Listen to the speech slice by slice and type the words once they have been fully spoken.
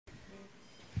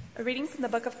A reading from the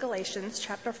book of Galatians,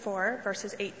 chapter 4,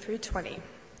 verses 8 through 20.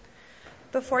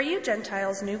 Before you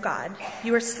Gentiles knew God,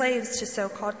 you were slaves to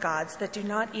so-called gods that do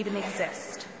not even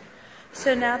exist.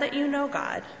 So now that you know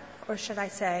God, or should I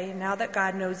say, now that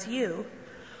God knows you,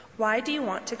 why do you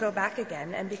want to go back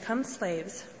again and become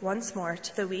slaves once more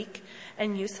to the weak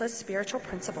and useless spiritual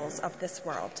principles of this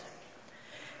world?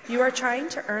 You are trying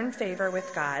to earn favor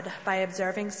with God by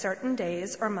observing certain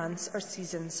days or months or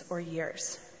seasons or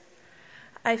years.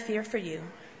 I fear for you.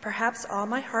 Perhaps all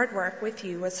my hard work with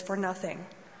you was for nothing.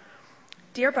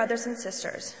 Dear brothers and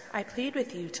sisters, I plead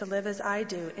with you to live as I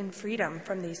do in freedom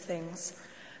from these things,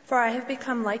 for I have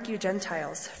become like you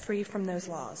Gentiles, free from those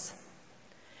laws.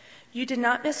 You did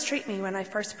not mistreat me when I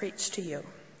first preached to you.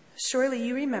 Surely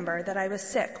you remember that I was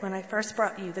sick when I first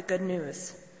brought you the good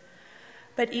news.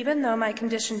 But even though my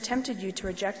condition tempted you to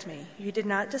reject me, you did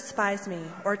not despise me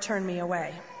or turn me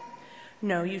away.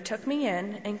 No, you took me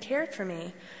in and cared for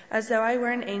me as though I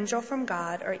were an angel from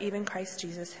God or even Christ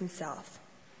Jesus himself.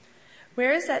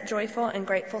 Where is that joyful and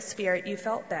grateful spirit you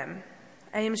felt then?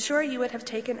 I am sure you would have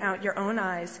taken out your own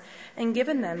eyes and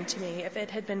given them to me if it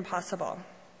had been possible.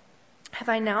 Have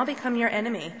I now become your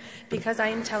enemy because I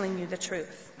am telling you the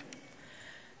truth?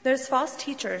 Those false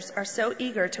teachers are so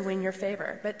eager to win your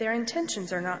favor, but their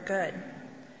intentions are not good.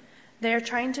 They are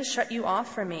trying to shut you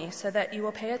off from me so that you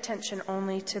will pay attention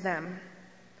only to them.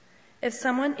 If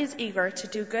someone is eager to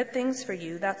do good things for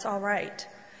you, that's all right,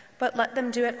 but let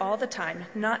them do it all the time,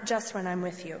 not just when I'm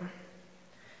with you.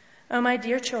 Oh, my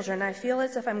dear children, I feel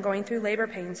as if I'm going through labor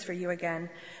pains for you again,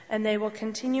 and they will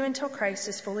continue until Christ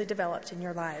is fully developed in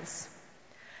your lives.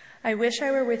 I wish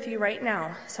I were with you right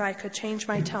now so I could change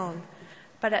my tone,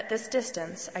 but at this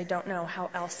distance, I don't know how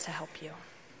else to help you.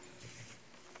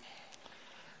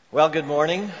 Well, good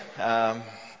morning.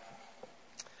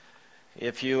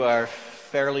 If you are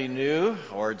fairly new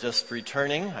or just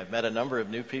returning, I've met a number of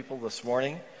new people this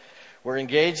morning. We're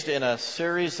engaged in a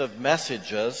series of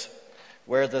messages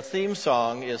where the theme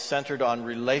song is centered on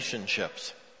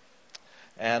relationships.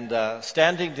 And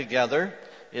standing together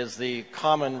is the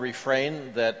common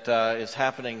refrain that is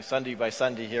happening Sunday by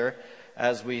Sunday here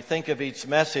as we think of each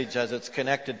message as it's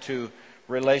connected to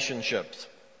relationships.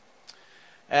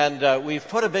 And we've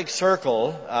put a big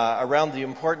circle around the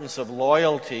importance of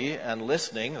loyalty and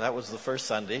listening. That was the first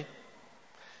Sunday.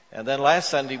 And then last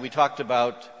Sunday we talked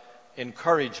about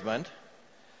encouragement,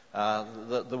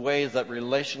 the way that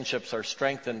relationships are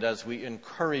strengthened as we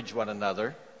encourage one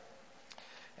another.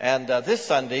 And this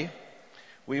Sunday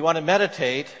we want to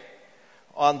meditate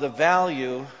on the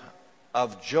value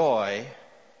of joy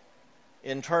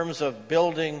in terms of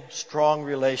building strong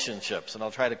relationships. And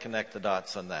I'll try to connect the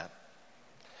dots on that.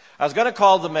 I was going to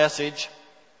call the message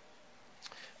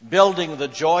Building the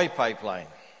Joy Pipeline.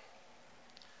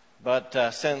 But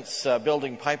since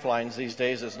building pipelines these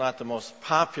days is not the most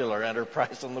popular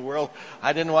enterprise in the world,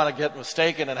 I didn't want to get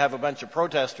mistaken and have a bunch of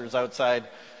protesters outside.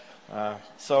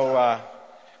 So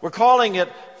we're calling it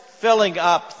Filling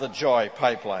Up the Joy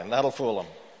Pipeline. That'll fool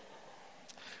them.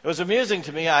 It was amusing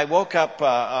to me. I woke up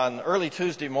on early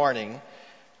Tuesday morning,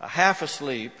 half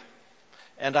asleep,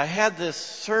 and I had this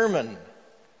sermon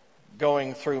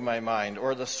going through my mind,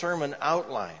 or the sermon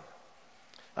outline.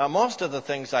 Most of the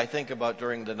things I think about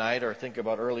during the night or think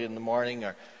about early in the morning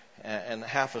and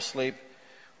half asleep,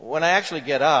 when I actually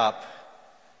get up,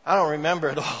 I don't remember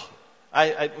it all.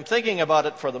 I'm thinking about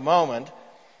it for the moment,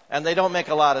 and they don't make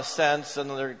a lot of sense, and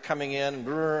they're coming in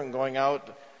and going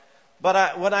out.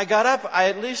 But when I got up, I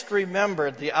at least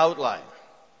remembered the outline,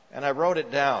 and I wrote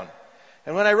it down.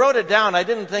 And when I wrote it down, I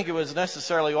didn't think it was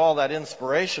necessarily all that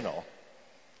inspirational.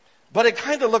 But it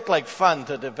kind of looked like fun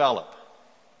to develop.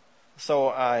 So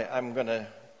I'm going to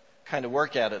kind of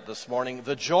work at it this morning.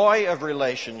 The joy of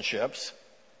relationships,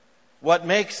 what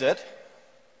makes it,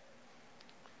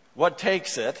 what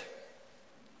takes it,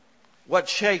 what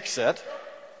shakes it,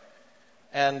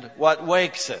 and what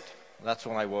wakes it. That's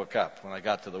when I woke up, when I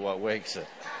got to the what wakes it.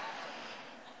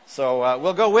 So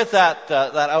we'll go with that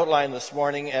outline this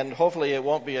morning, and hopefully it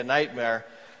won't be a nightmare,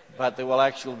 but we'll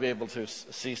actually be able to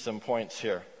see some points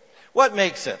here. What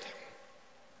makes it?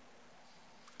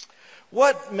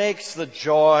 What makes the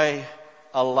joy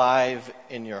alive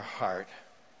in your heart?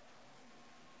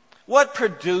 What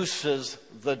produces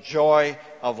the joy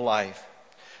of life?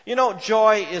 You know,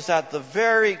 joy is at the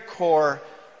very core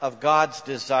of God's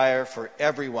desire for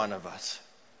every one of us.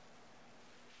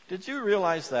 Did you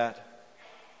realize that?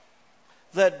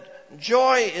 That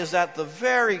joy is at the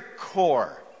very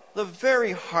core, the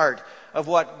very heart of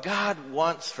what God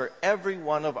wants for every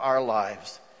one of our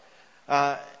lives.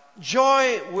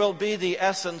 Joy will be the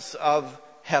essence of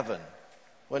heaven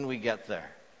when we get there.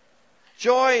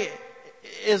 Joy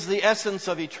is the essence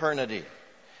of eternity.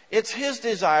 It's his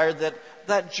desire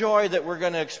that joy that we're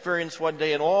going to experience one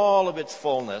day in all of its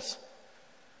fullness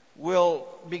will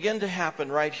begin to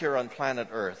happen right here on planet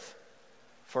Earth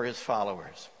for his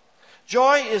followers.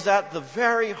 Joy is at the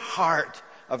very heart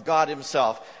of God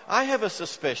himself. I have a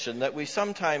suspicion that we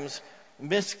sometimes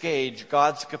misgauge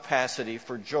God's capacity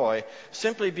for joy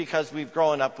simply because we've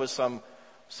grown up with some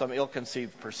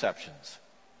ill-conceived perceptions.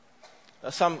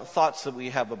 Some thoughts that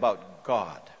we have about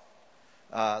God,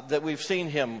 that we've seen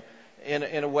him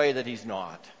in a way that he's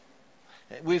not.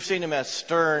 We've seen him as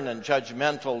stern and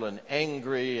judgmental and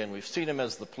angry, and we've seen him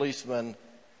as the policeman,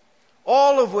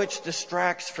 all of which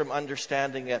distracts from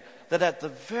understanding that at the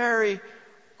very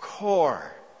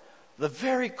core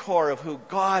of who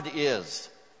God is,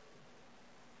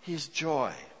 he's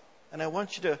joy. And I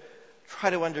want you to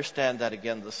try to understand that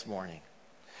again this morning.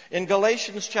 In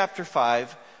Galatians chapter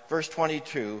 5, verse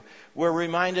 22, we're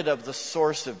reminded of the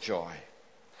source of joy.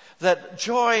 That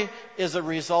joy is a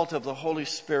result of the Holy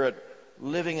Spirit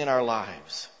living in our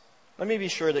lives. Let me be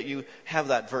sure that you have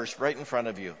that verse right in front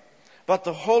of you. But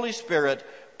the Holy Spirit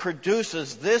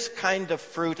produces this kind of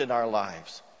fruit in our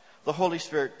lives. The Holy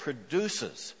Spirit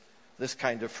produces this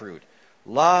kind of fruit.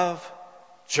 Love,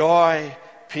 joy,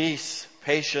 peace,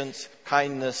 patience,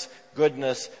 kindness,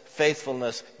 goodness,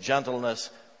 faithfulness, gentleness,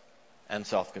 and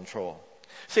self-control.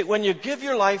 See, when you give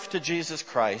your life to Jesus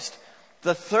Christ,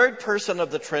 the third person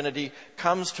of the Trinity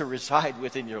comes to reside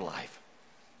within your life.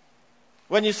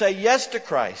 When you say yes to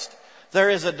Christ, there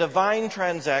is a divine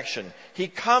transaction. He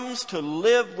comes to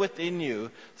live within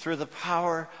you through the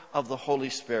power of the Holy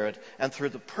Spirit and through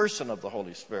the person of the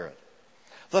Holy Spirit.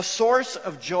 The source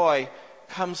of joy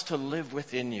comes to live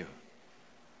within you.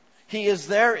 He is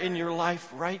there in your life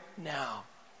right now.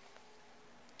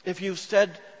 If you've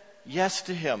said yes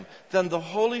to him, then the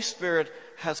Holy Spirit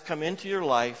has come into your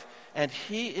life and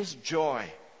he is joy.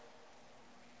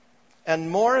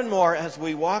 And more as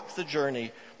we walk the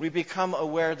journey, we become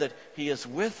aware that he is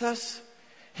with us.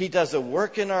 He does a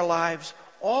work in our lives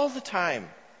all the time.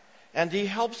 And he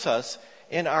helps us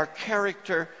in our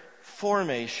character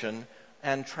formation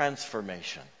and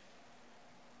transformation.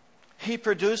 He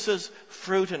produces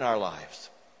fruit in our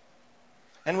lives.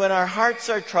 And when our hearts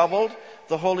are troubled,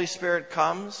 the Holy Spirit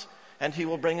comes and he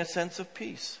will bring a sense of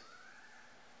peace.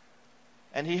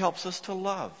 And he helps us to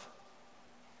love.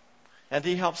 And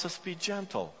he helps us be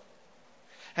gentle.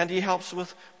 And he helps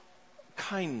with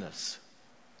kindness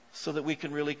so that we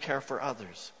can really care for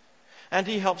others. And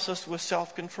he helps us with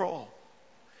self-control.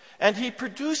 And he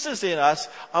produces in us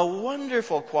a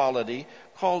wonderful quality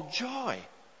called joy.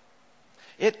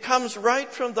 It comes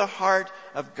right from the heart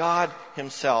of God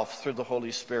himself through the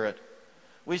Holy Spirit.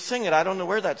 We sing it. I don't know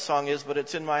where that song is, but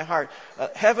it's in my heart.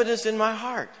 Heaven is in my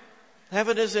heart.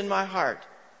 Heaven is in my heart.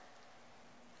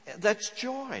 That's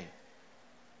joy.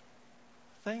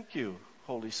 Thank you,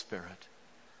 Holy Spirit,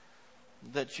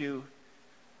 that you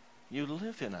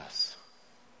live in us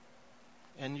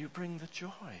and you bring the joy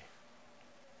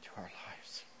to our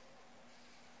lives.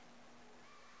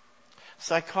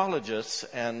 Psychologists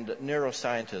and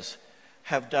neuroscientists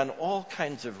have done all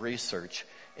kinds of research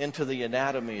into the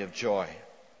anatomy of joy.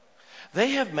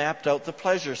 They have mapped out the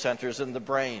pleasure centers in the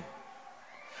brain.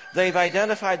 They've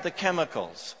identified the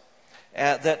chemicals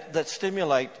that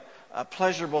stimulate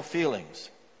pleasurable feelings.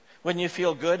 When you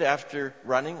feel good after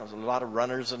running, there's a lot of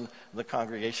runners in the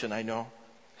congregation I know.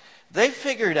 They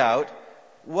figured out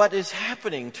what is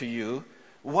happening to you,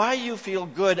 why you feel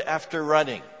good after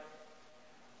running.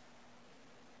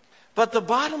 But the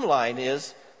bottom line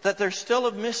is that there's still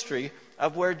a mystery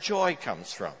of where joy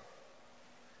comes from.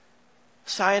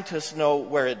 Scientists know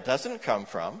where it doesn't come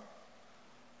from,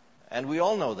 and we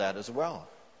all know that as well.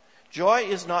 Joy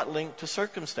is not linked to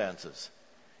circumstances.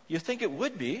 You think it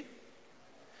would be.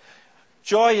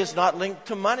 Joy is not linked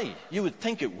to money. You would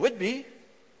think it would be.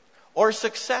 Or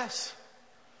success.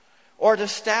 Or to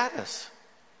status.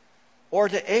 Or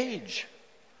to age.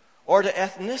 Or to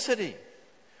ethnicity.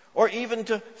 Or even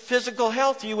to physical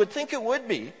health. You would think it would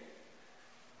be.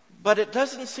 But it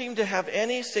doesn't seem to have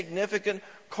any significant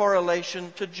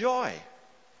correlation to joy.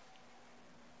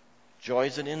 Joy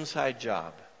is an inside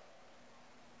job.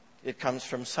 It comes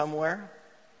from somewhere,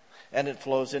 and it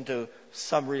flows into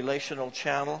some relational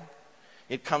channel.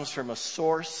 It comes from a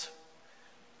source,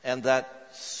 and that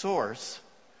source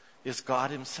is God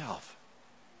himself.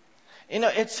 You know,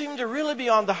 it seemed to really be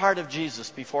on the heart of Jesus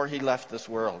before he left this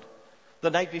world. The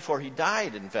night before he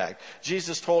died, in fact.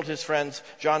 Jesus told his friends,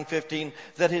 John 15,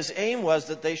 that his aim was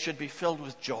that they should be filled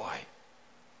with joy.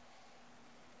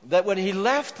 That when he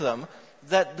left them,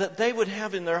 that they would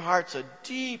have in their hearts a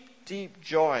deep deep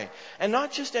joy. And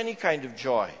not just any kind of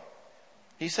joy.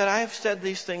 He said, I have said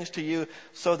these things to you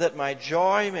so that my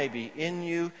joy may be in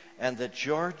you and that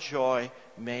your joy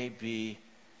may be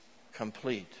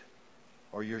complete,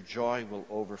 or your joy will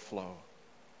overflow.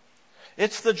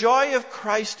 It's the joy of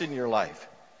Christ in your life.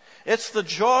 It's the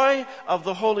joy of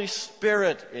the Holy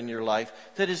Spirit in your life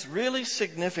that is really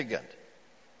significant.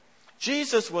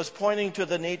 Jesus was pointing to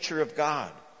the nature of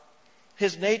God.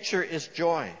 His nature is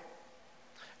joy.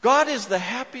 God is the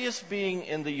happiest being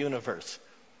in the universe.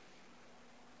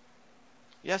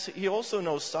 Yes, he also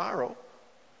knows sorrow.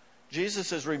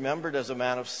 Jesus is remembered as a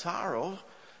man of sorrow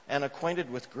and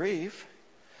acquainted with grief.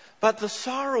 But the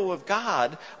sorrow of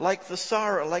God, like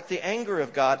the anger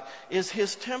of God, is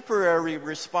his temporary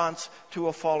response to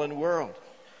a fallen world.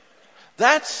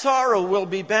 That sorrow will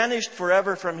be banished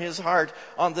forever from his heart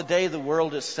on the day the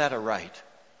world is set aright.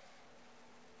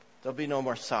 There'll be no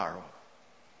more sorrow,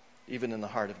 even in the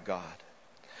heart of God.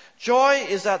 Joy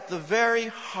is at the very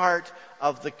heart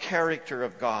of the character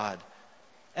of God.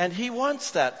 And he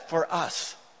wants that for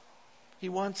us. He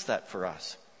wants that for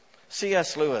us.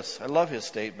 C.S. Lewis, I love his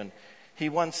statement. He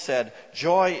once said,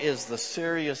 joy is the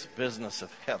serious business of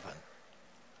heaven.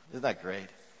 Isn't that great?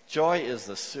 Joy is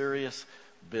the serious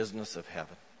business of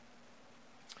heaven.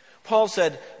 Paul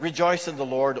said, rejoice in the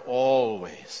Lord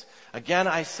always. Again,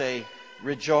 I say,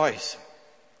 rejoice.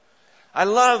 I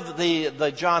love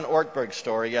the John Ortberg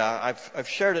story. I've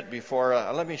shared it before.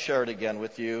 Let me share it again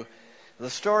with you. The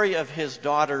story of his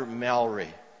daughter,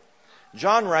 Mallory.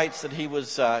 John writes that he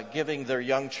was giving their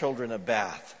young children a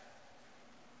bath.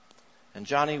 And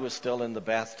Johnny was still in the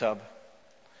bathtub.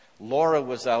 Laura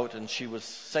was out and she was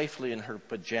safely in her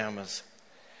pajamas.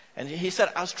 And he said,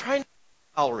 I was trying to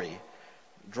get Mallory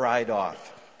dried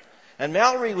off. And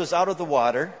Mallory was out of the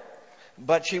water,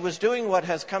 but she was doing what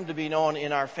has come to be known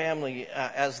in our family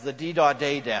as the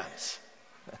Dee-Dah-Day dance.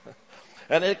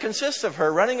 And it consists of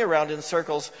her running around in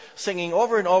circles, singing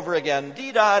over and over again,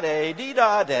 Dee-Dah-Day,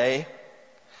 Dee-Dah-Day.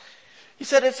 He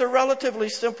said it's a relatively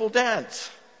simple dance,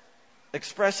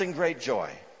 expressing great joy.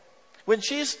 When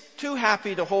she's too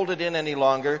happy to hold it in any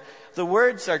longer, the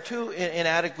words are too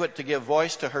inadequate to give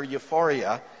voice to her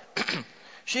euphoria,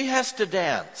 she has to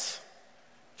dance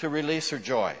to release her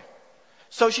joy.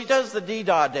 So she does the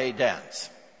Dee-Dah-Day dance.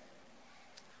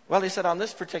 Well, he said, on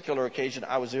this particular occasion,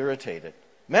 I was irritated.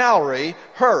 Mallory,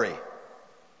 hurry.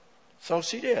 So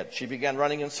she did. She began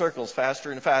running in circles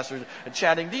faster and faster and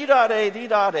chanting, Dee-Dah-Day,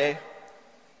 Dee-Dah-Day.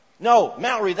 No,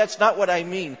 Mallory, that's not what I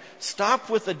mean. Stop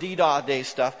with the Dee-Dah-Day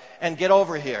stuff and get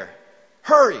over here.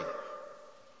 Hurry.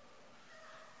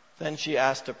 Then she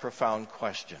asked a profound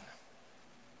question.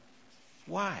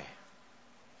 Why?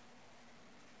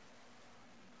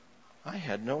 I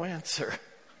had no answer.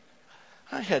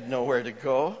 I had nowhere to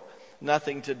go,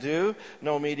 nothing to do,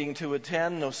 no meeting to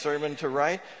attend, no sermon to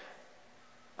write.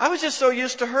 I was just so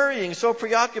used to hurrying, so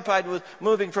preoccupied with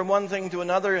moving from one thing to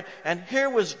another, and here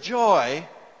was joy,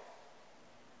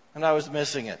 and I was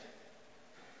missing it.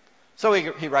 So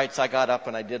he writes, I got up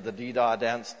and I did the Dee-Dah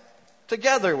dance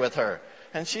together with her,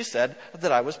 and she said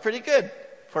that I was pretty good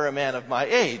for a man of my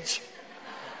age.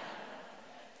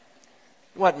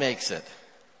 What makes it?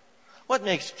 What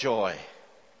makes joy?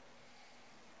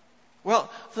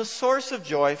 Well, the source of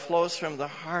joy flows from the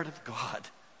heart of God.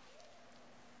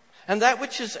 And that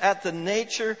which is at the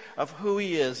nature of who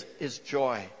he is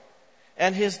joy.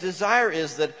 And his desire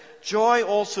is that joy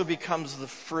also becomes the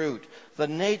fruit, the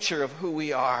nature of who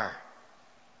we are.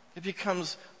 It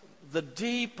becomes the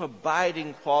deep,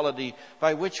 abiding quality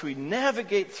by which we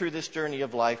navigate through this journey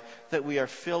of life, that we are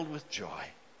filled with joy.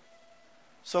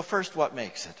 So first, what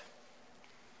makes it?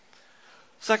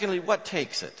 Secondly, what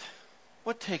takes it?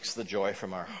 What takes the joy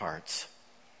from our hearts?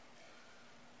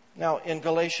 Now, in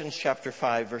Galatians chapter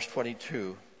 5, verse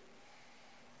 22,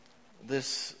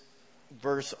 this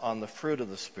verse on the fruit of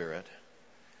the Spirit,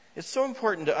 it's so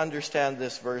important to understand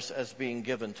this verse as being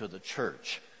given to the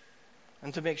church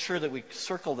and to make sure that we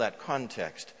circle that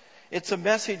context. It's a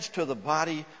message to the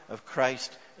body of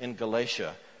Christ in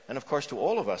Galatia and, of course, to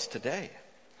all of us today.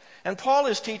 And Paul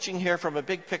is teaching here from a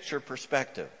big picture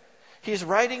perspective. He's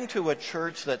writing to a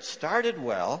church that started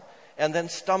well and then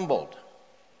stumbled.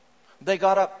 They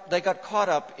got caught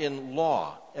up in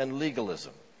law and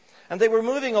legalism. And they were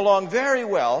moving along very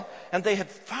well, and they had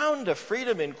found a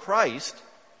freedom in Christ.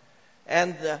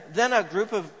 And then a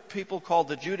group of people called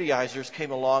the Judaizers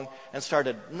came along and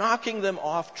started knocking them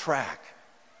off track.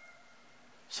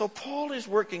 So Paul is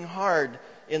working hard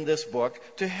in this book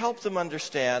to help them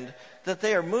understand that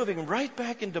they are moving right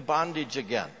back into bondage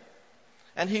again.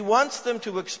 And he wants them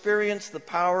to experience the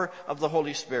power of the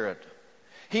Holy Spirit.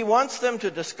 He wants them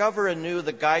to discover anew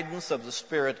the guidance of the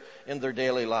Spirit in their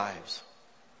daily lives.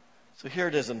 So here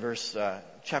it is in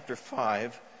chapter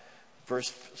 5,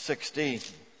 verse 16.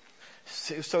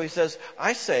 So he says,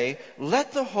 I say,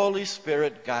 let the Holy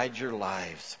Spirit guide your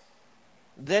lives.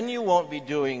 Then you won't be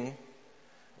doing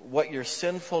what your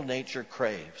sinful nature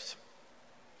craves.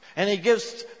 And he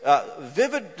gives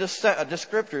vivid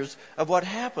descriptors of what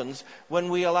happens when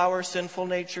we allow our sinful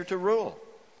nature to rule.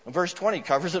 Verse 20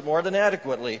 covers it more than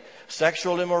adequately.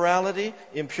 Sexual immorality,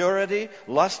 impurity,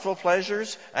 lustful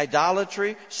pleasures,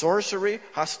 idolatry, sorcery,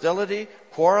 hostility,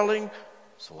 quarreling,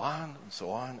 so on and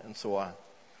so on and so on.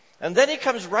 And then he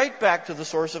comes right back to the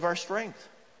source of our strength,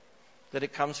 that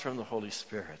it comes from the Holy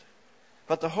Spirit.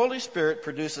 But the Holy Spirit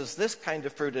produces this kind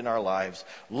of fruit in our lives: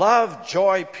 love,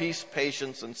 joy, peace,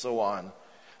 patience, and so on.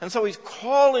 And so he's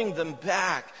calling them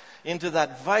back into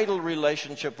that vital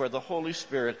relationship where the Holy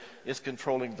Spirit is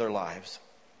controlling their lives.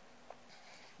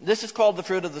 This is called the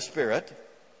fruit of the Spirit,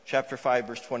 chapter 5,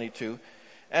 verse 22.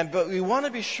 But we want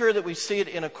to be sure that we see it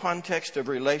in a context of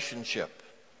relationship.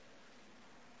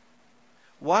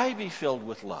 Why be filled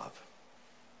with love?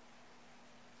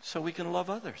 So we can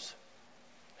love others.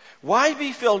 Why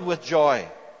be filled with joy?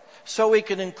 So we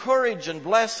can encourage and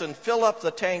bless and fill up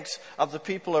the tanks of the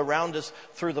people around us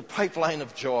through the pipeline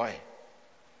of joy.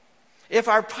 If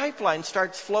our pipeline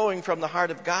starts flowing from the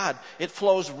heart of God, it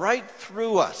flows right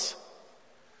through us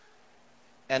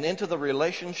and into the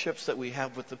relationships that we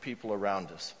have with the people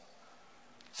around us.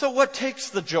 So what takes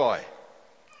the joy?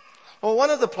 Well, one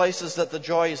of the places that the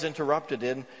joy is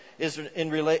interrupted is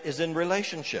in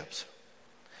relationships.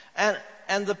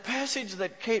 And the passage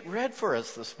that Kate read for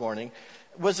us this morning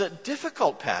was a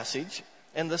difficult passage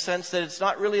in the sense that it's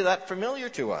not really that familiar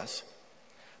to us.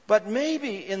 But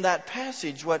maybe in that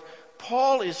passage, what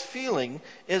Paul is feeling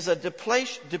is a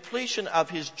depletion of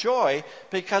his joy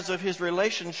because of his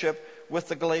relationship with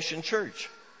the Galatian church.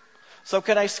 So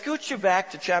can I scoot you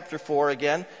back to chapter 4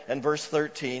 again and verse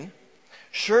 13?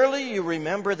 Surely you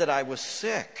remember that I was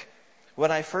sick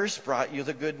when I first brought you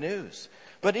the good news.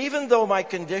 But even though my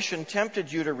condition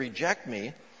tempted you to reject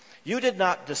me, you did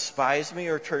not despise me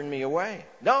or turn me away.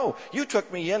 No, you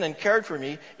took me in and cared for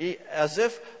me as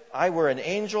if I were an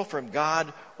angel from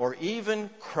God or even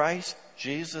Christ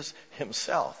Jesus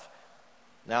himself.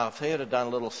 Now, if they had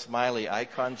done little smiley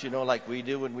icons, like we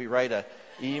do when we write an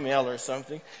email or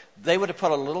something, they would have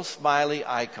put a little smiley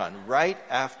icon right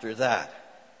after that.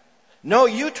 No,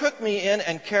 you took me in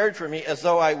and cared for me as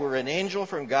though I were an angel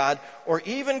from God or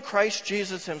even Christ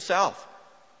Jesus himself.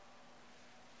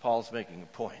 Paul's making a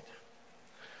point.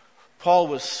 Paul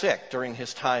was sick during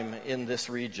his time in this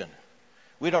region.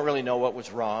 We don't really know what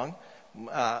was wrong,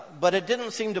 but it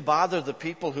didn't seem to bother the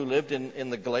people who lived in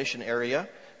the Galatian area.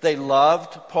 They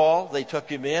loved Paul. They took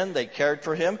him in. They cared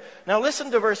for him. Now listen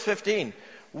to verse 15.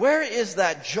 Where is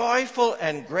that joyful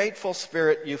and grateful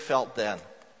spirit you felt then?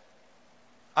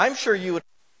 I'm sure you would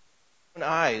have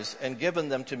opened eyes and given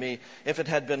them to me if it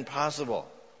had been possible.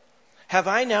 Have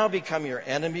I now become your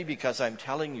enemy because I'm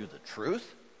telling you the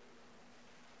truth?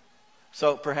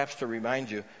 So perhaps to remind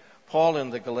you, Paul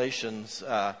and the Galatians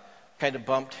kind of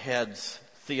bumped heads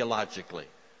theologically,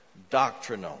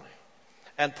 doctrinally.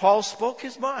 And Paul spoke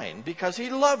his mind because he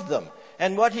loved them.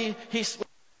 And what he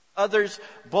others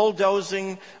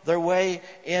bulldozing their way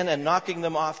in and knocking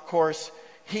them off course,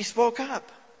 he spoke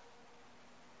up.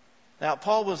 Now,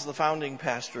 Paul was the founding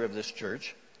pastor of this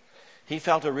church. He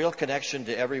felt a real connection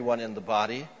to everyone in the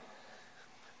body.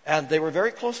 And they were very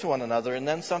close to one another, and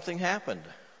then something happened.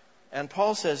 And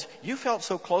Paul says, you felt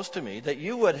so close to me that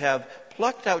you would have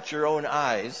plucked out your own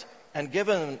eyes and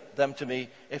given them to me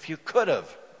if you could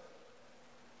have.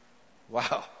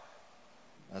 Wow.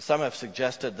 Now, some have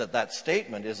suggested that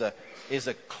statement is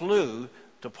a clue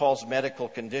to Paul's medical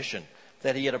condition,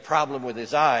 that he had a problem with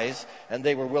his eyes and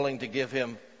they were willing to give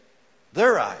him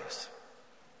their eyes.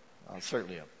 Well,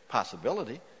 certainly a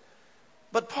possibility.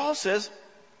 But Paul says,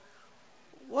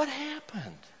 what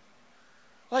happened?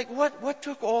 Like what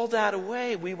took all that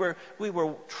away? We were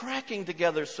tracking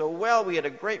together so well. We had a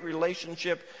great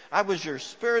relationship. I was your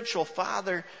spiritual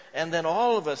father. And then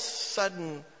all of a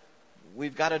sudden,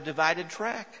 we've got a divided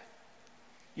track.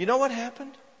 You know what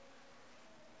happened?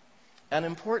 An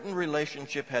important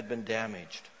relationship had been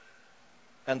damaged.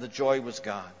 And the joy was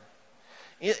gone.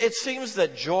 It seems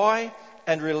that joy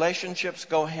and relationships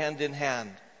go hand in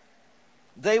hand.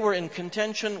 They were in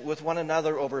contention with one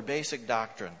another over basic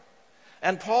doctrine.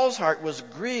 And Paul's heart was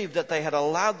grieved that they had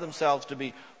allowed themselves to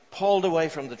be pulled away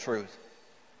from the truth.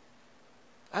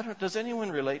 Does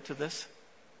anyone relate to this?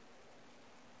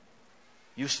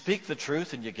 You speak the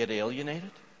truth and you get alienated?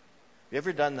 You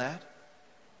ever done that?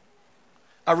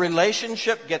 A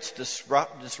relationship gets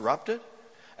disrupted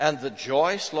and the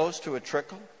joy slows to a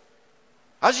trickle.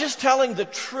 I was just telling the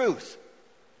truth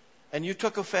and you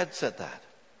took offense at that.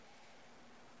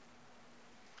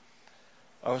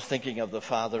 I was thinking of the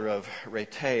father of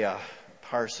Rehtaeh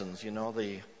Parsons,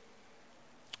 the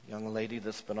young lady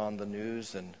that's been on the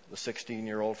news, and the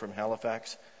 16-year-old from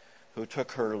Halifax who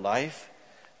took her life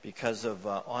because of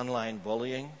online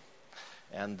bullying.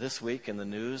 And this week in the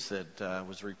news it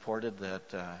was reported that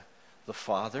the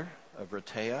father of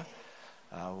Rehtaeh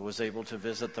was able to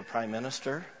visit the Prime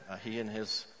Minister, he and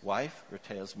his wife,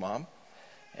 Rehtaeh's mom,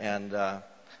 and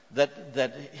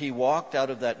that he walked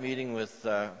out of that meeting with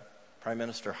Prime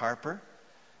Minister Harper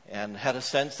and had a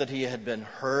sense that he had been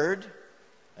heard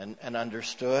and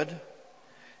understood,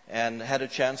 and had a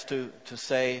chance to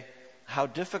say how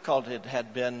difficult it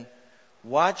had been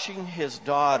watching his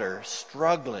daughter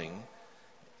struggling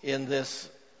in this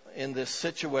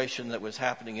situation that was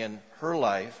happening in her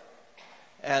life,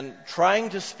 and trying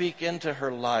to speak into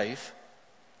her life,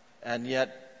 and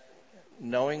yet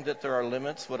knowing that there are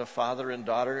limits, what a father and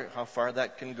daughter, how far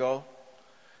that can go.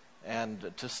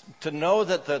 And to know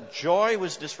that the joy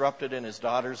was disrupted in his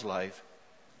daughter's life,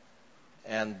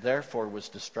 and therefore was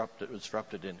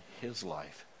disrupted in his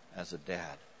life as a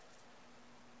dad.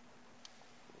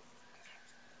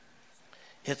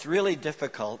 It's really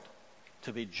difficult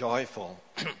to be joyful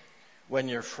when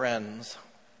your friends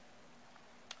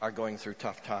are going through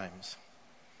tough times,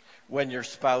 when your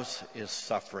spouse is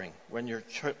suffering, when your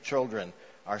children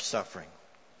are suffering.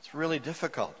 It's really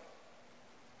difficult.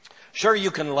 Sure, you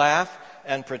can laugh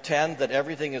and pretend that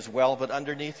everything is well, but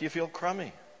underneath you feel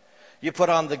crummy. You put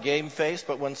on the game face,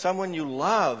 but when someone you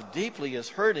love deeply is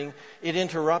hurting, it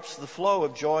interrupts the flow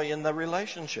of joy in the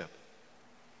relationship.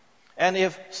 And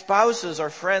if spouses or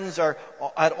friends are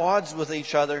at odds with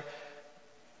each other,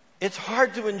 it's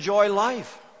hard to enjoy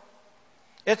life.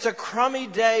 It's a crummy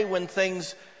day when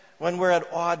we're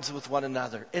at odds with one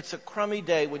another. It's a crummy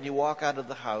day when you walk out of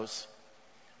the house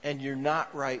and you're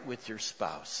not right with your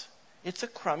spouse. It's a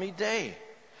crummy day.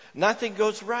 Nothing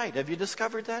goes right. Have you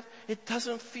discovered that? It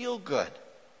doesn't feel good.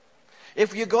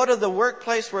 If you go to the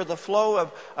workplace where the flow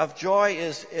of joy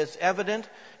is evident,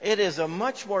 it is a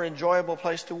much more enjoyable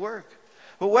place to work.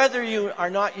 But whether you or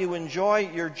not you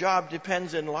enjoy your job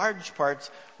depends in large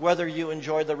parts whether you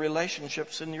enjoy the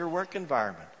relationships in your work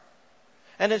environment.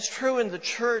 And it's true in the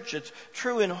church. It's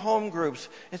true in home groups.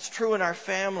 It's true in our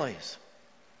families.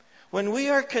 When we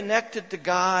are connected to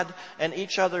God and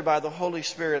each other by the Holy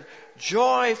Spirit,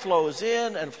 joy flows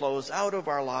in and flows out of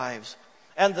our lives.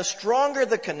 And the stronger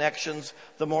the connections,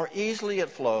 the more easily it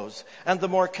flows. And the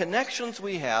more connections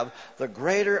we have, the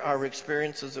greater our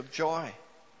experiences of joy.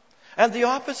 And the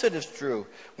opposite is true.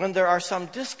 When there are some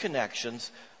disconnections,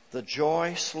 the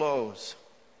joy slows.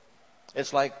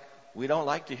 It's like we don't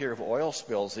like to hear of oil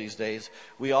spills these days.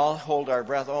 We all hold our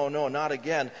breath. Oh no, not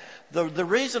again. The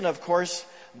reason, of course,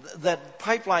 that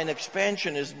pipeline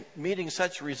expansion is meeting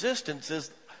such resistance is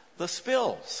the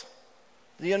spills,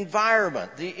 the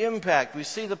environment, the impact. We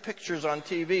see the pictures on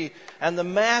TV and the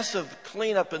massive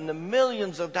cleanup and the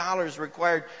millions of dollars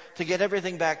required to get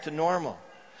everything back to normal.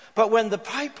 But when the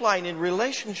pipeline in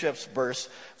relationships bursts,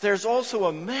 there's also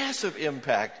a massive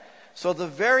impact. So the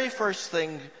very first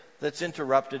thing that's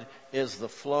interrupted is the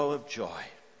flow of joy.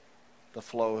 The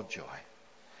flow of joy.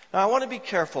 Now, I want to be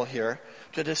careful here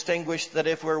to distinguish that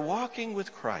if we're walking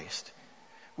with Christ,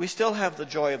 we still have the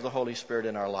joy of the Holy Spirit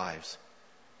in our lives.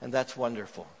 And that's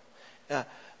wonderful.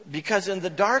 Because in the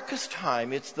darkest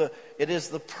time, it is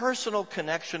the personal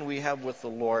connection we have with the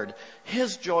Lord,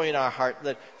 His joy in our heart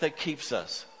that keeps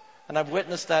us. And I've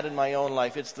witnessed that in my own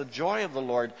life. It's the joy of the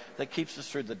Lord that keeps us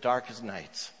through the darkest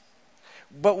nights.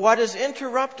 But what is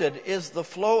interrupted is the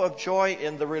flow of joy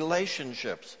in the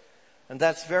relationships. And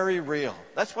that's very real.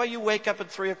 That's why you wake up at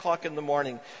 3 o'clock in the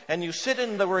morning and you sit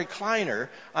in the recliner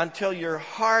until your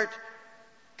heart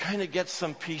kind of gets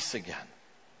some peace again.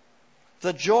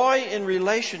 The joy in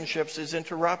relationships is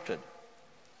interrupted.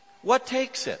 What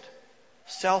takes it?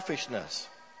 Selfishness.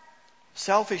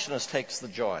 Selfishness takes the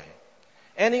joy.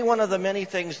 Any one of the many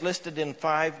things listed in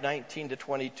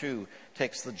 5:19-22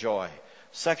 takes the joy.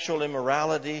 Sexual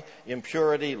immorality,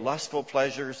 impurity, lustful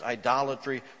pleasures,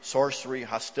 idolatry, sorcery,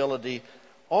 hostility,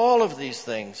 all of these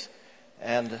things.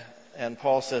 And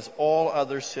Paul says all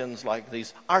other sins like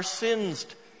these. Our sins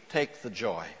take the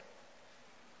joy.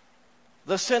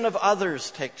 The sin of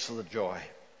others takes the joy.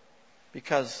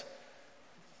 Because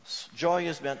joy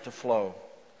is meant to flow.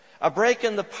 A break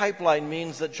in the pipeline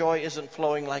means that joy isn't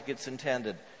flowing like it's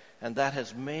intended. And that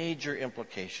has major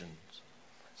implications.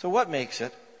 So what makes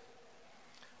it?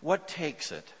 What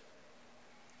takes it?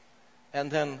 And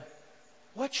then,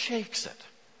 what shakes it?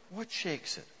 What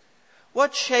shakes it?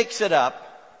 What shakes it up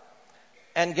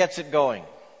and gets it going?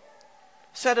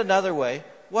 Said another way,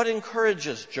 what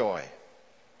encourages joy?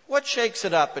 What shakes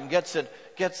it up and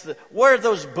where are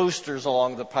those boosters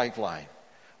along the pipeline?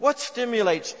 What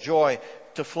stimulates joy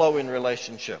to flow in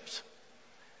relationships?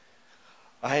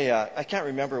 I can't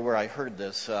remember where I heard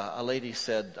this. A lady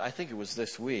said, I think it was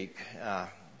this week,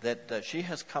 that she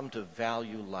has come to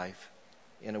value life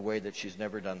in a way that she's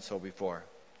never done so before.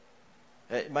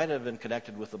 It might have been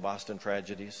connected with the Boston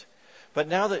tragedies. But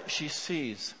now that she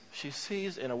sees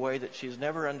in a way that she's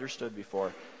never understood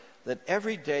before, that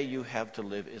every day you have to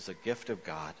live is a gift of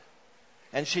God.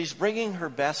 And she's bringing her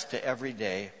best to every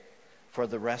day for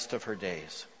the rest of her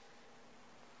days.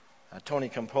 Tony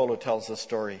Campolo tells this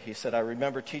story. He said, I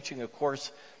remember teaching a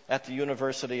course at the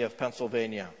University of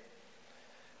Pennsylvania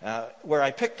where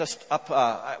I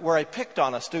picked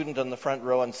on a student in the front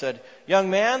row and said, young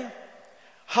man,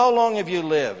 how long have you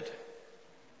lived?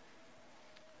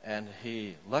 And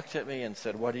he looked at me and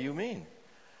said, what do you mean?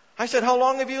 I said, how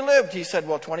long have you lived? He said,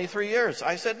 well, 23 years.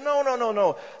 I said,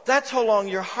 no. That's how long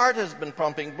your heart has been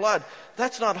pumping blood.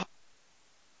 That's not how.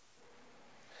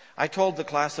 I told the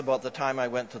class about the time I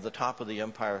went to the top of the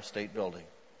Empire State Building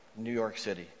in New York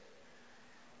City.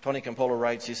 Tony Campolo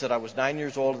writes, he said, I was 9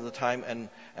 years old at the time, and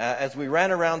as we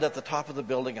ran around at the top of the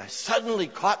building, I suddenly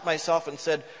caught myself and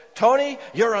said, Tony,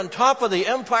 you're on top of the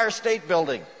Empire State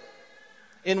Building.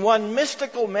 In one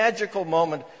mystical, magical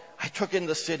moment, I took in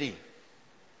the city.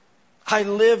 I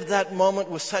lived that moment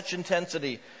with such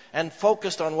intensity and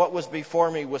focused on what was before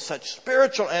me with such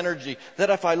spiritual energy that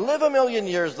if I live 1,000,000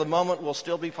 years, the moment will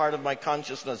still be part of my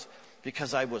consciousness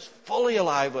because I was fully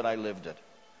alive when I lived it.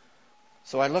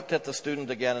 So I looked at the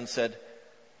student again and said,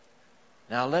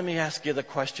 now let me ask you the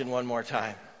question one more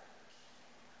time.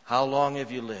 How long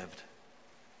have you lived?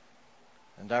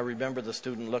 And I remember the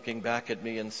student looking back at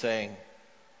me and saying,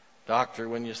 Doctor,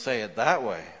 when you say it that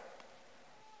way,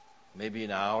 maybe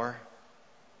an hour,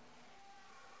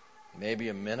 maybe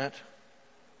a minute,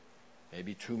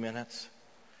 maybe 2 minutes.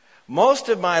 Most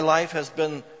of my life has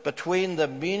been between the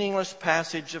meaningless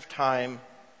passage of time,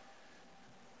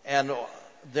 and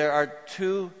there are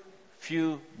too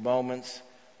few moments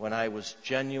when I was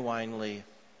genuinely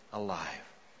alive.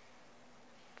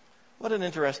 What an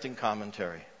interesting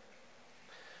commentary.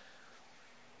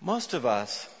 Most of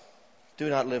us do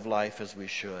not live life as we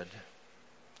should.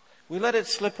 We let it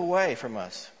slip away from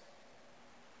us.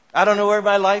 I don't know where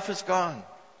my life has gone.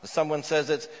 Someone says,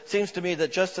 it seems to me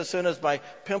that just as soon as my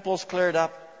pimples cleared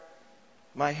up,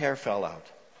 my hair fell out.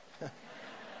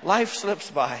 Life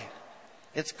slips by.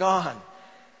 It's gone.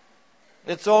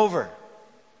 It's over.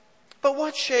 But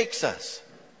what shakes us?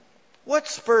 What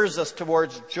spurs us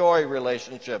towards joy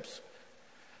relationships?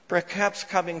 Perhaps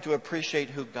coming to appreciate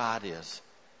who God is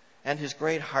and His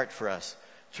great heart for us,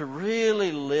 to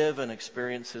really live and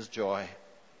experience His joy.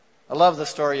 I love the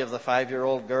story of the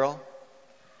 5-year-old girl.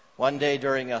 One day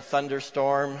during a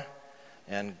thunderstorm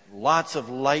and lots of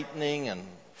lightning and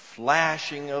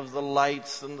flashing of the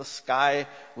lights and the sky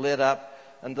lit up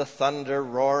and the thunder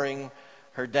roaring,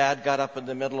 her dad got up in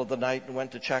the middle of the night and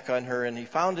went to check on her, and he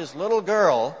found his little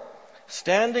girl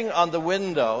standing on the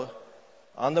windowsill,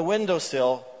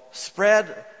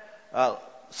 spread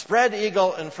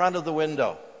eagle in front of the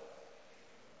window.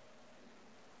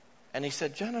 And he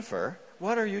said, Jennifer,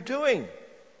 what are you doing?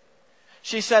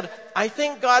 She said, I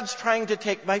think God's trying to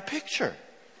take my picture.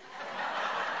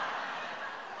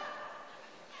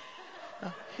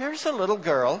 Now, here's a little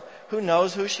girl who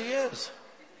knows who she is.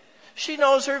 She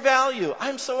knows her value.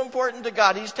 I'm so important to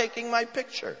God. He's taking my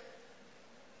picture.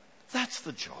 That's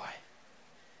the joy.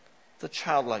 The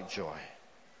childlike joy.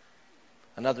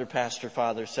 Another pastor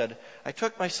father said, I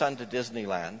took my son to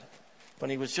Disneyland when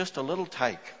he was just a little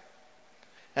tyke.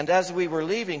 And as we were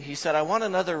leaving, he said, I want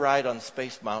another ride on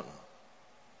Space Mountain.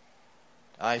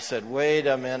 I said, wait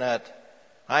a minute.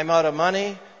 I'm out of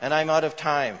money and I'm out of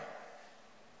time.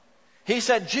 He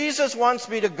said, Jesus wants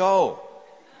me to go.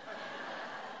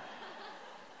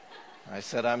 I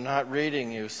said, I'm not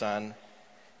reading you, son.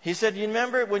 He said, you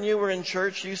remember when you were in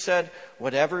church, you said,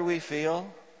 whatever we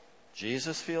feel,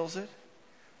 Jesus feels it.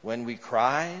 When we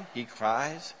cry, He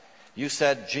cries. You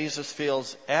said, Jesus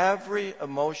feels every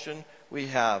emotion we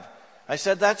have. I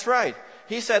said, that's right.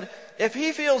 He said, if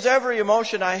He feels every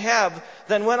emotion I have,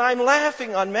 then when I'm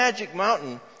laughing on Magic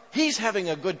Mountain, He's having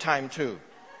a good time too.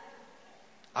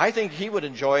 I think He would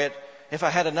enjoy it if I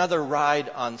had another ride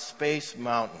on Space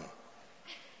Mountain.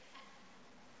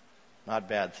 Not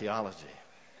bad theology.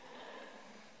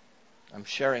 I'm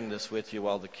sharing this with you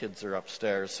while the kids are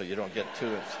upstairs so you don't get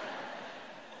to it.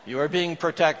 You are being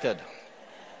protected.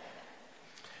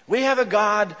 We have a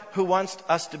God who wants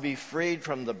us to be freed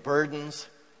from the burdens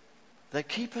that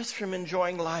keep us from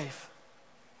enjoying life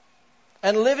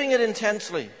and living it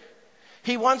intensely.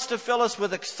 He wants to fill us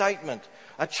with excitement,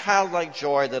 a childlike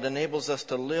joy that enables us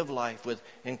to live life with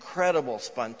incredible,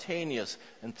 spontaneous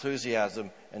enthusiasm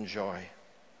and joy.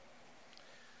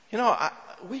 You know,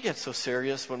 we get so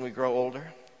serious when we grow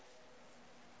older.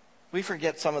 We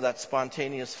forget some of that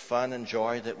spontaneous fun and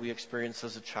joy that we experienced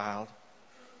as a child.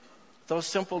 Those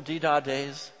simple dee-dah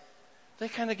days, they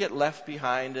kind of get left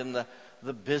behind in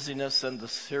the busyness and the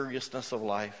seriousness of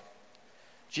life.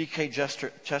 G.K.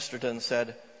 Chesterton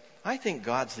said, "I think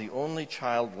God's the only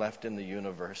child left in the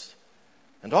universe,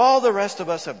 and all the rest of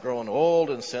us have grown old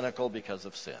and cynical because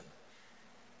of sin."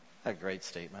 A great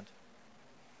statement.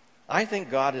 I think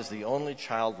God is the only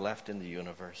child left in the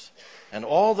universe, and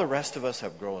all the rest of us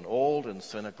have grown old and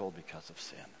cynical because of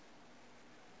sin.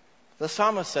 The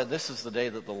psalmist said, "This is the day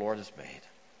that the Lord has made.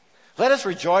 Let us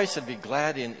rejoice and be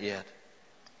glad in it."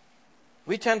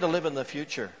 We tend to live in the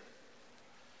future.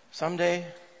 Someday,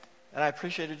 and I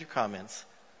appreciated your comments,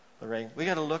 Lorraine, we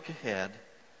got to look ahead.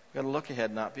 We got to look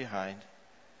ahead, not behind.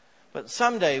 But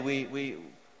someday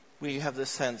we have this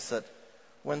sense that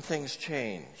when things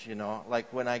change, you know,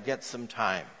 like when I get some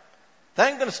time, then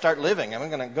I'm going to start living. I'm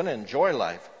going to enjoy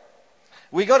life.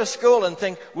 We go to school and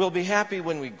think we'll be happy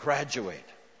when we graduate.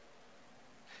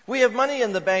 We have money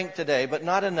in the bank today, but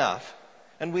not enough.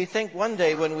 And we think one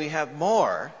day when we have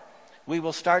more, we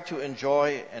will start to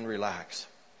enjoy and relax.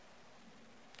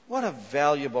 What a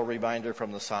valuable reminder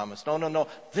from the psalmist. No.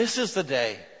 This is the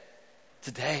day.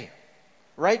 Today.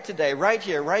 Right today, right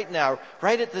here, right now,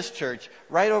 right at this church,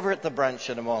 right over at the brunch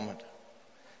in a moment.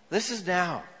 This is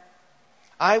now.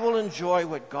 I will enjoy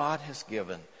what God has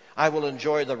given. I will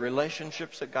enjoy the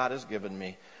relationships that God has given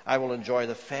me. I will enjoy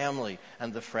the family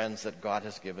and the friends that God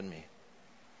has given me.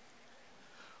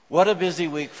 What a busy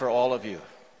week for all of you.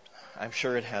 I'm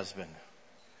sure it has been.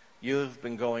 You've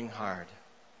been going hard.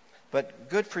 But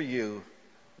good for you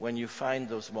when you find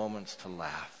those moments to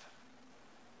laugh.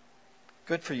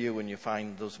 Good for you when you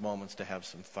find those moments to have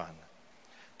some fun.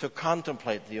 To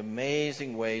contemplate the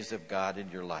amazing ways of God in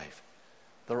your life.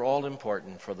 They're all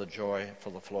important for the joy, for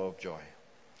the flow of joy.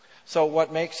 So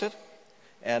what makes it,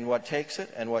 and what takes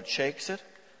it, and what shakes it,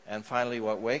 and finally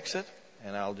what wakes it?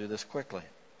 And I'll do this quickly.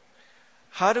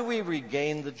 How do we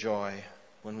regain the joy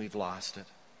when we've lost it?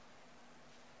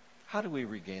 How do we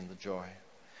regain the joy?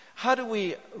 How do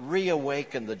we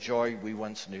reawaken the joy we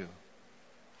once knew?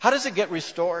 How does it get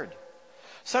restored?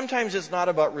 Sometimes it's not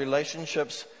about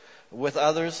relationships with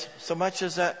others so much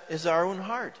as that is our own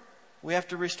heart. We have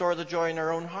to restore the joy in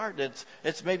our own heart.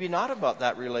 It's maybe not about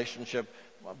that relationship,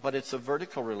 but it's a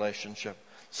vertical relationship.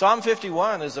 Psalm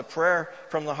 51 is a prayer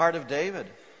from the heart of David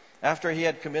after he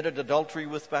had committed adultery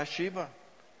with Bathsheba.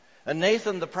 And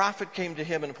Nathan the prophet came to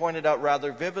him and pointed out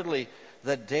rather vividly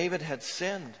that David had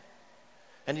sinned.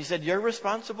 And he said, "You're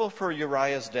responsible for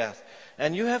Uriah's death,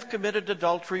 and you have committed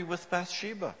adultery with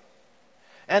Bathsheba."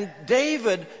 And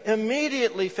David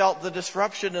immediately felt the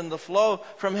disruption in the flow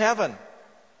from heaven.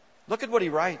 Look at what he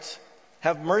writes.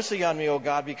 "Have mercy on me, O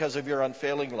God, because of your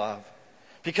unfailing love.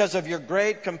 Because of your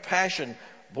great compassion,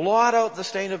 blot out the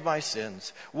stain of my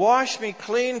sins. Wash me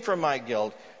clean from my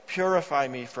guilt. Purify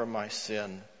me from my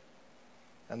sin."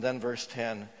 And then verse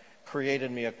 10, "Create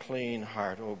in me a clean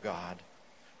heart, O God.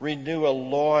 Renew a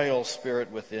loyal spirit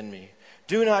within me.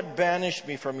 Do not banish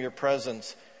me from your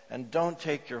presence, and don't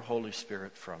take your Holy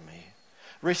Spirit from me.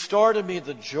 Restore to me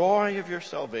the joy of your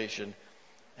salvation,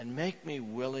 and make me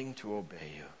willing to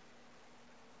obey you."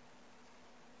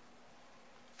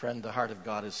 Friend, the heart of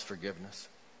God is forgiveness.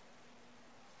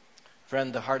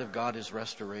 Friend, the heart of God is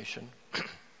restoration.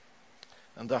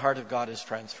 And the heart of God is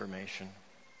transformation.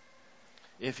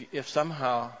 If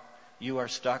somehow you are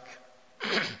stuck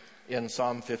in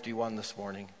Psalm 51 this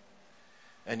morning,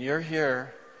 and you're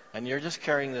here and you're just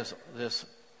carrying this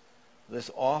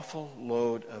awful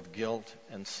load of guilt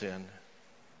and sin,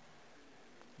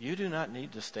 you do not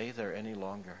need to stay there any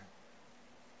longer.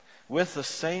 With the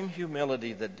same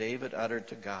humility that David uttered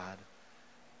to God,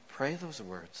 pray those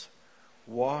words.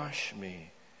 "Wash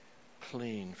me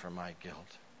clean from my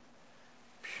guilt.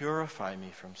 Purify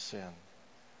me from sin.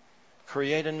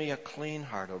 Create in me a clean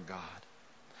heart, O God.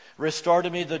 Restore to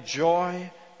me the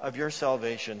joy of your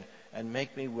salvation, and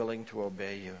make me willing to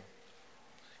obey you."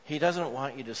 He doesn't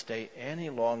want you to stay any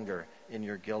longer in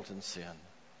your guilt and sin.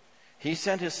 He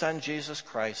sent his Son, Jesus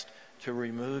Christ, to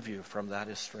remove you from that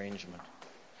estrangement.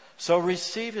 So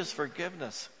receive his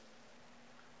forgiveness.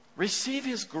 Receive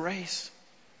his grace.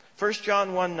 1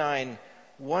 John 1:9,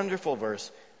 wonderful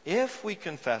verse. "If we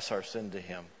confess our sin to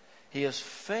him, he is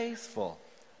faithful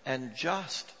and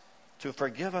just to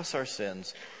forgive us our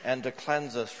sins and to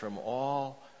cleanse us from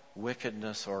all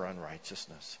wickedness or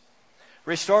unrighteousness.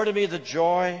 Restore to me the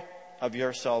joy of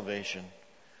your salvation.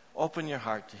 Open your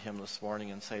heart to him this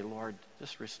morning and say, Lord,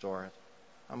 just restore it.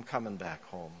 I'm coming back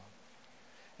home.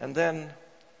 And then,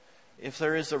 if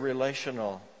there is a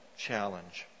relational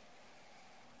challenge,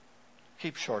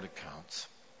 keep short accounts.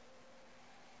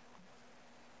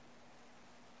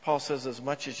 Paul says, as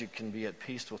much as you can be at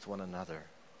peace with one another,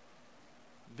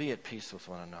 be at peace with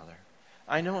one another.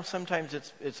 I know sometimes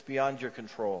it's beyond your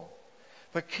control,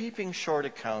 but keeping short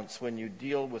accounts when you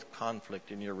deal with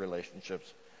conflict in your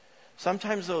relationships,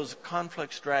 sometimes those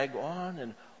conflicts drag on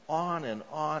and on and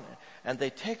on, and they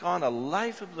take on a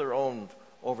life of their own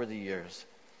over the years.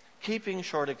 Keeping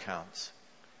short accounts.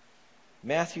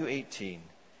 Matthew 18,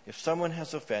 if someone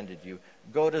has offended you,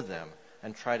 go to them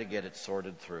and try to get it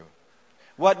sorted through.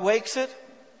 What wakes it?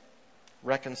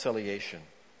 Reconciliation.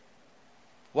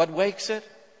 What wakes it?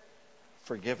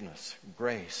 Forgiveness,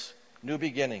 grace, new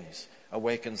beginnings,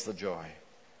 awakens the joy.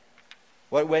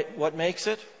 What makes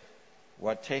it?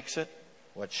 What takes it?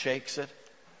 What shakes it?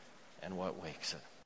 And what wakes it?